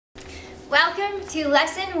Welcome to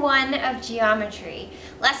Lesson 1 of Geometry.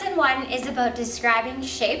 Lesson 1 is about describing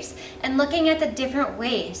shapes and looking at the different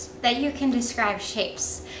ways that you can describe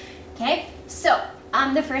shapes. Okay, so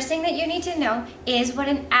the first thing that you need to know is what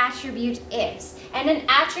an attribute is. And an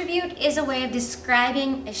attribute is a way of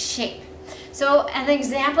describing a shape. So an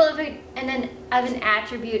example of an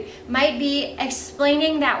attribute might be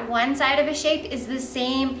explaining that one side of a shape is the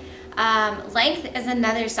same length as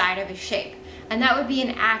another side of a shape. And that would be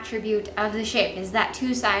an attribute of the shape, is that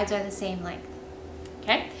two sides are the same length.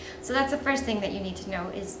 Okay, so that's the first thing that you need to know,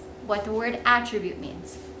 is what the word attribute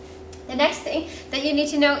means. The next thing that you need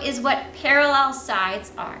to know is what parallel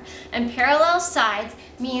sides are. And parallel sides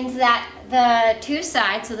means that the two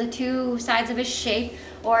sides, so the two sides of a shape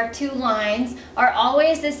or two lines, are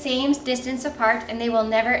always the same distance apart and they will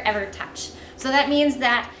never ever touch. So that means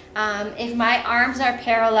that if my arms are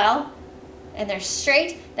parallel and they're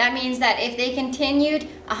straight, that means that if they continued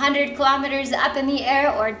 100 kilometers up in the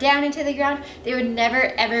air or down into the ground, they would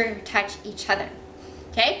never ever touch each other.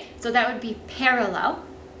 Okay, so that would be parallel.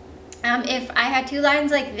 If I had two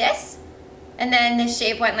lines like this, and then this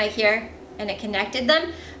shape went like here, and it connected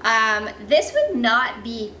them, this would not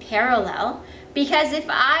be parallel, because if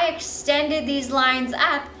I extended these lines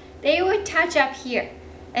up, they would touch up here,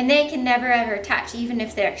 and they can never ever touch, even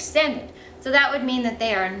if they're extended. So that would mean that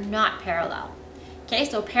they are not parallel. Okay,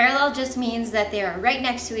 so parallel just means that they are right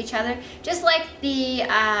next to each other, just like the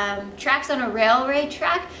tracks on a railway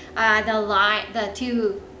track, the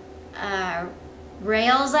two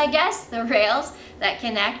rails, I guess, the rails that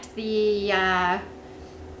connect the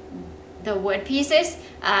wood pieces,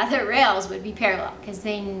 the rails would be parallel because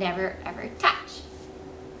they never ever touch.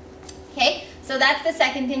 Okay, so that's the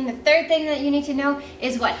second thing. The third thing that you need to know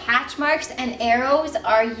is what hatch marks and arrows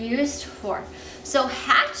are used for. So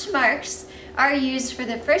hatch marks are used for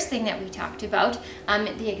the first thing that we talked about,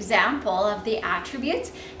 the example of the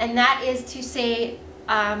attributes, and that is to say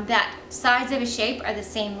that sides of a shape are the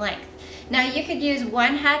same length. Now you could use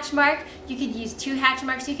one hatch mark, you could use two hatch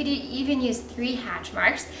marks, you could even use three hatch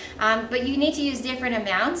marks, but you need to use different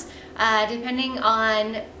amounts depending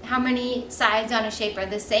on how many sides on a shape are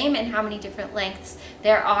the same and how many different lengths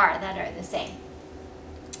there are that are the same.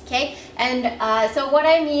 Okay, and so what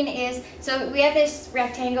I mean is, so we have this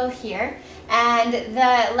rectangle here, and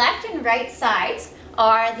the left and right sides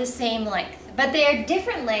are the same length, but they are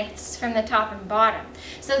different lengths from the top and bottom.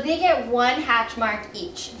 So they get one hatch mark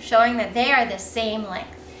each, showing that they are the same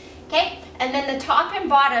length. Okay, and then the top and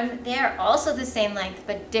bottom, they are also the same length,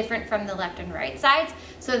 but different from the left and right sides.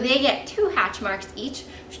 So they get two hatch marks each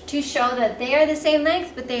to show that they are the same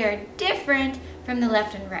length, but they are different from the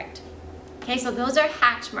left and right. Okay, so those are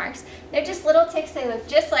hatch marks. They're just little ticks, they look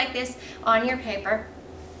just like this on your paper.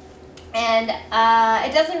 And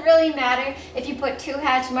it doesn't really matter if you put two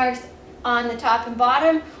hatch marks on the top and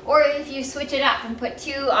bottom, or if you switch it up and put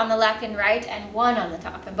two on the left and right and one on the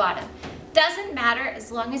top and bottom. Doesn't matter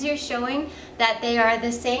as long as you're showing that they are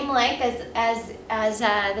the same length as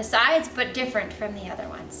the sides, but different from the other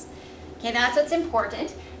ones. Okay, that's what's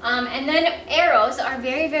important. And then arrows are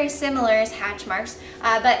very, very similar as hatch marks,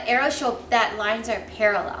 but arrows show that lines are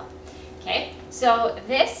parallel. Okay, so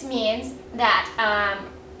this means that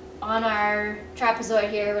on our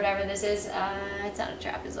trapezoid here, whatever this is, it's not a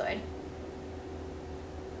trapezoid.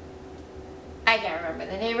 I can't remember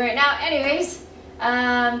the name right now. Anyways,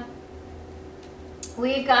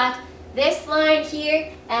 we've got this line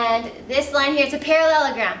here and this line here. It's a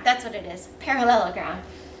parallelogram. That's what it is, parallelogram.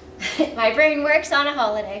 My brain works on a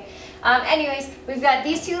holiday. Anyways, we've got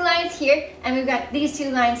these two lines here and we've got these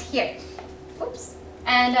two lines here. Oops.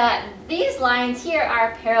 And these lines here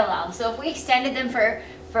are parallel. So if we extended them for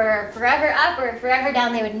forever up or forever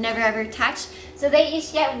down, they would never ever touch. So they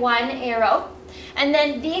each get one arrow. And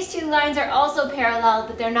then these two lines are also parallel,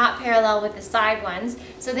 but they're not parallel with the side ones.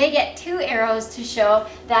 So they get two arrows to show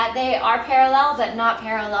that they are parallel, but not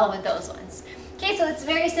parallel with those ones. Okay, so it's a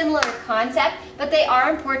very similar concept, but they are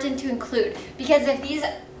important to include, because if these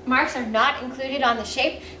marks are not included on the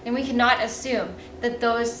shape, then we cannot assume that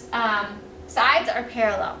those sides are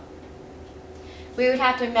parallel. We would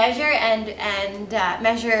have to measure and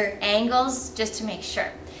measure angles just to make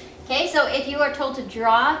sure. Okay, so if you are told to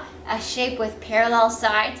draw a shape with parallel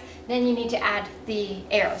sides, then you need to add the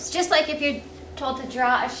arrows. Just like if you're told to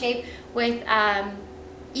draw a shape with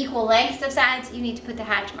equal lengths of sides, you need to put the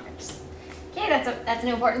hatch marks. Okay, that's an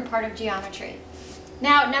important part of geometry.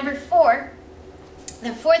 Now, number 4,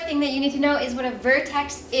 the fourth thing that you need to know is what a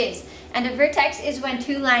vertex is. And a vertex is when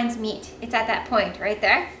two lines meet. It's at that point right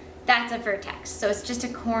there. That's a vertex, so it's just a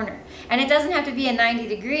corner. And it doesn't have to be a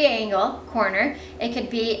 90-degree angle corner. It could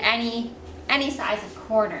be any size of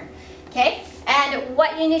corner. Okay, and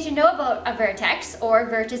what you need to know about a vertex or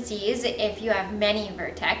vertices, if you have many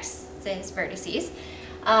vertices, is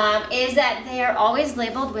that they are always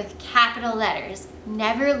labeled with capital letters,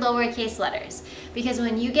 never lowercase letters. Because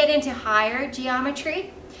when you get into higher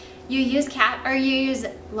geometry, you use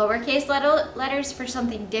lowercase letters for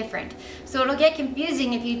something different. So it'll get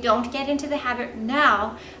confusing if you don't get into the habit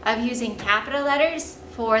now of using capital letters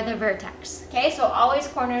for the vertex. Okay, so always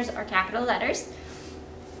corners are capital letters.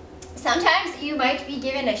 Sometimes you might be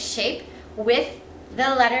given a shape with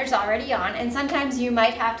the letters already on, and sometimes you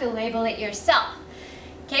might have to label it yourself.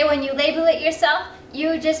 Okay, when you label it yourself,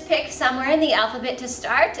 you just pick somewhere in the alphabet to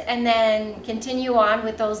start and then continue on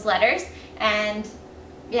with those letters. And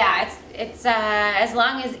yeah, it's as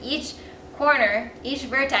long as each corner, each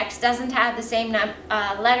vertex doesn't have the same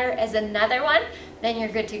letter as another one, then you're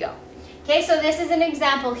good to go. Okay, so this is an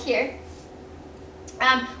example here.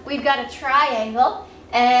 We've got a triangle,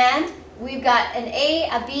 and we've got an A,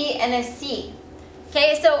 a B, and a C.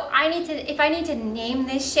 Okay, so if I need to name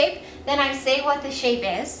this shape, then I say what the shape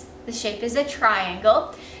is. The shape is a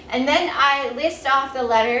triangle. And then I list off the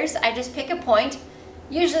letters. I just pick a point.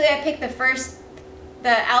 Usually I pick the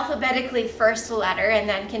alphabetically first letter and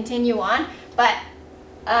then continue on. But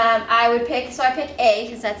I pick A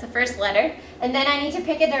because that's the first letter. And then I need to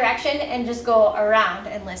pick a direction and just go around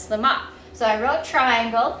and list them up. So I wrote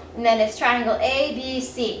triangle, and then it's triangle A, B,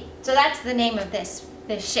 C. So that's the name of this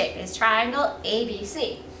shape, is triangle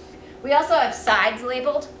ABC. We also have sides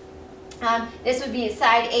labeled. This would be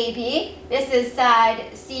side AB, this is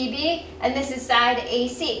side CB, and this is side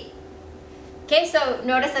AC. Okay, so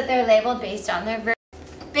notice that they're labeled based on their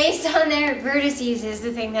vertices is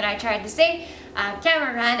the thing that I tried to say.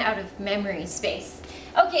 Camera ran out of memory space.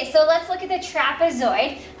 Okay, so let's look at the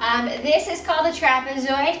trapezoid. This is called a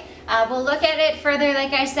trapezoid. We'll look at it further,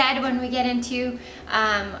 like I said, when we get into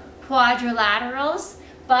quadrilaterals.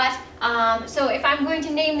 But, so if I'm going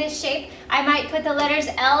to name this shape, I might put the letters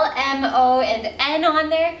L, M, O, and N on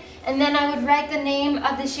there, and then I would write the name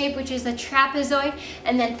of the shape, which is a trapezoid,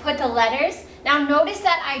 and then put the letters. Now notice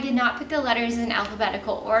that I did not put the letters in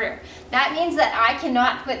alphabetical order. That means that I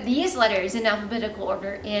cannot put these letters in alphabetical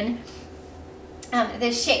order in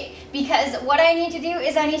this shape, because what I need to do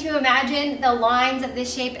is I need to imagine the lines of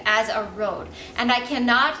this shape as a road, and I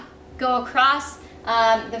cannot go across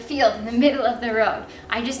the field in the middle of the road.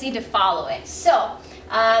 I just need to follow it. So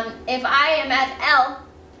if I am at L,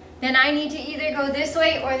 then I need to either go this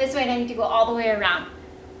way or this way, and I need to go all the way around.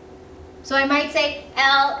 So I might say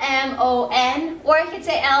L-M-O-N, or I could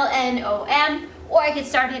say L-N-O-M, or I could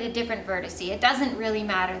start at a different vertice. It doesn't really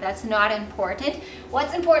matter. That's not important.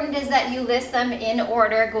 What's important is that you list them in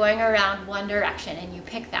order going around one direction, and you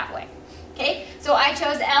pick that way. Okay, so I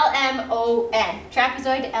chose L-M-O-N,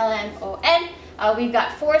 trapezoid L-M-O-N. We've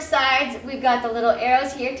got 4 sides. We've got the little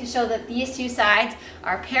arrows here to show that these 2 sides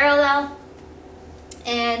are parallel.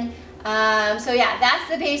 And so yeah, that's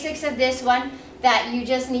the basics of this one, that you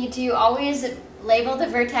just need to always label the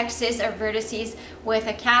vertexes or vertices with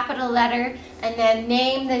a capital letter, and then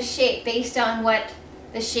name the shape based on what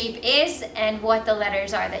the shape is and what the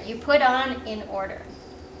letters are that you put on in order.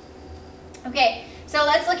 Okay, so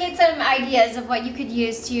let's look at some ideas of what you could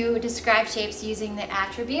use to describe shapes using the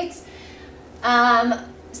attributes.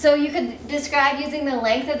 So you could describe using the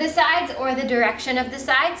length of the sides or the direction of the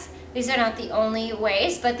sides. These are not the only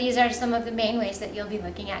ways, but these are some of the main ways that you'll be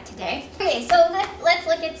looking at today. Okay, so let's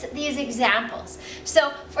look at these examples.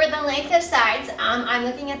 So for the length of sides, I'm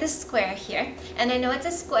looking at this square here, and I know it's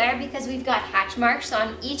a square because we've got hatch marks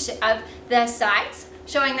on each of the sides,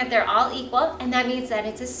 showing that they're all equal, and that means that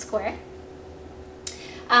it's a square.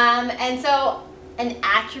 And so an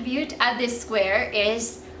attribute of this square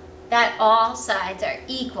is that all sides are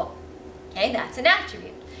equal. Okay, that's an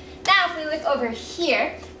attribute. Now if we look over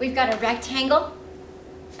here, we've got a rectangle,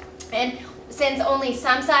 and since only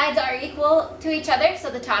some sides are equal to each other,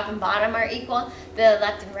 so the top and bottom are equal, the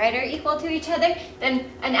left and right are equal to each other, then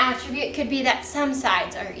an attribute could be that some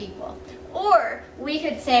sides are equal. Or we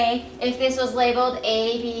could say, if this was labeled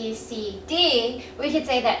A, B, C, D, we could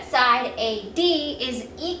say that side AD is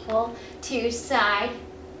equal to side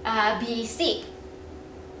BC.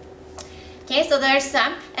 Okay, so there's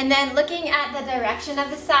some. And then looking at the direction of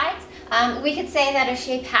the sides, we could say that a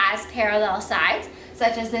shape has parallel sides,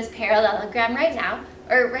 such as this parallelogram right now,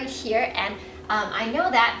 or right here. And I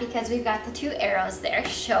know that because we've got the 2 arrows there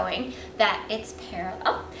showing that it's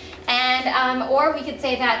parallel. And or we could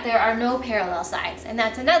say that there are no parallel sides, and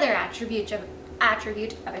that's another attribute of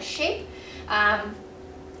a shape. And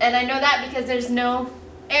I know that because there's no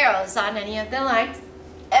arrows on any of the lines.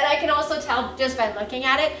 And I can also tell just by looking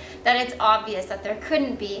at it that it's obvious that there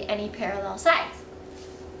couldn't be any parallel sides.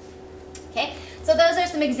 Okay, so those are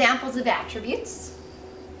some examples of attributes.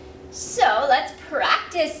 So let's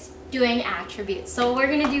practice doing attributes. So we're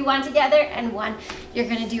going to do one together and one you're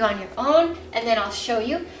going to do on your own, and then I'll show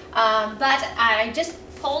you. But I just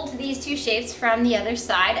pulled these two shapes from the other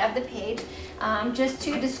side of the page just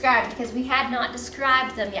to describe, because we had not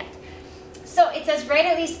described them yet. So it says write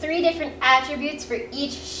at least 3 different attributes for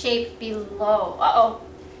each shape below. Uh-oh,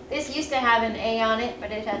 this used to have an A on it,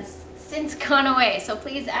 but it has since gone away. So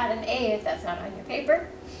please add an A if that's not on your paper.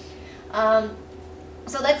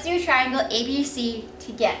 So let's do triangle ABC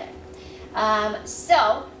together.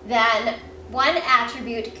 So then one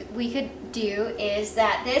attribute we could do is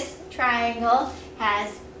that this triangle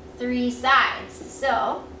has 3 sides.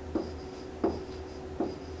 So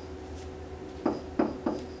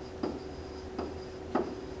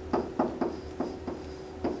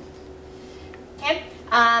okay,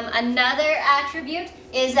 another attribute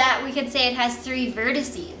is that we could say it has 3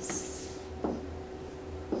 vertices.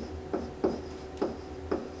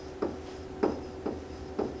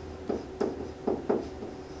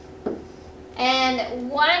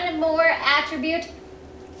 And one more attribute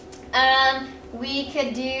we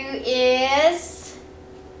could do is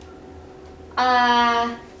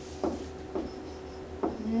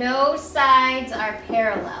no sides are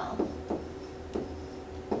parallel.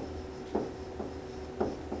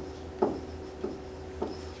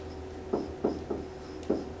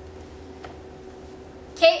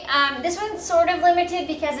 Okay, this one's sort of limited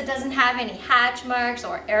because it doesn't have any hatch marks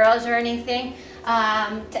or arrows or anything.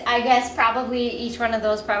 I guess probably each one of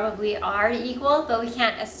those probably are equal, but we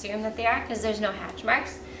can't assume that they are because there's no hatch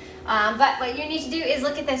marks. But what you need to do is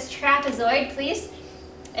look at this trapezoid, please,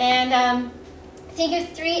 and think of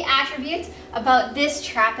 3 attributes about this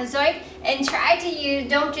trapezoid, and try to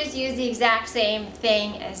don't just use the exact same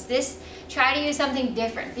thing as this. Try to use something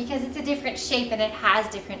different because it's a different shape and it has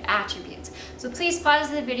different attributes. So please pause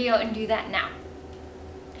the video and do that now.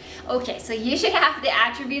 Okay, so you should have the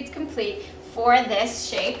attributes complete for this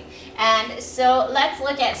shape, and so let's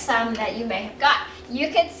look at some that you may have got. You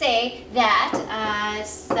could say that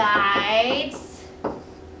sides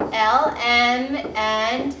LM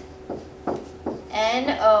and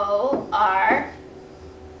NO are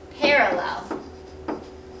parallel.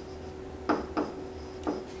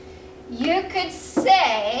 You could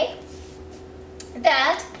say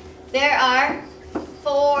that there are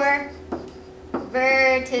 4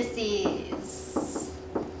 vertices.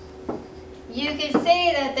 You could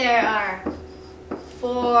say that there are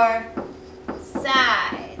 4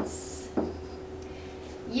 sides.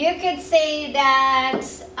 You could say that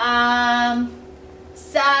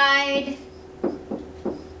side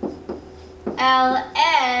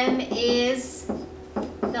LM is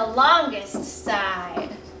the longest side.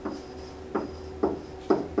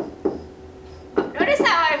 Notice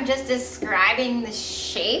how I'm just describing the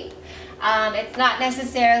shape. It's not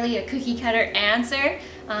necessarily a cookie cutter answer.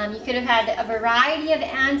 You could have had a variety of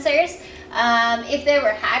answers. If there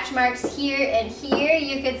were hatch marks here and here,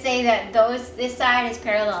 you could say that this side is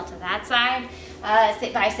parallel to that side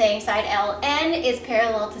by saying side LN is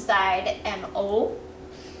parallel to side MO.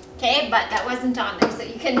 Okay, but that wasn't on there, so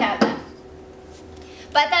you couldn't have that.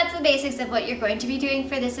 But that's the basics of what you're going to be doing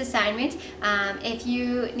for this assignment. If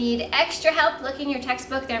you need extra help looking your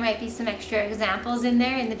textbook, there might be some extra examples in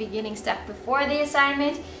there in the beginning stuff before the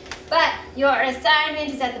assignment. But your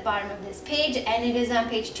assignment is at the bottom of this page, and it is on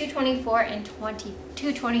page 224 and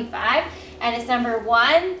 225, and it's number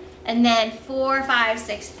 1, and then 4, 5,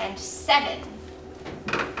 6, and 7.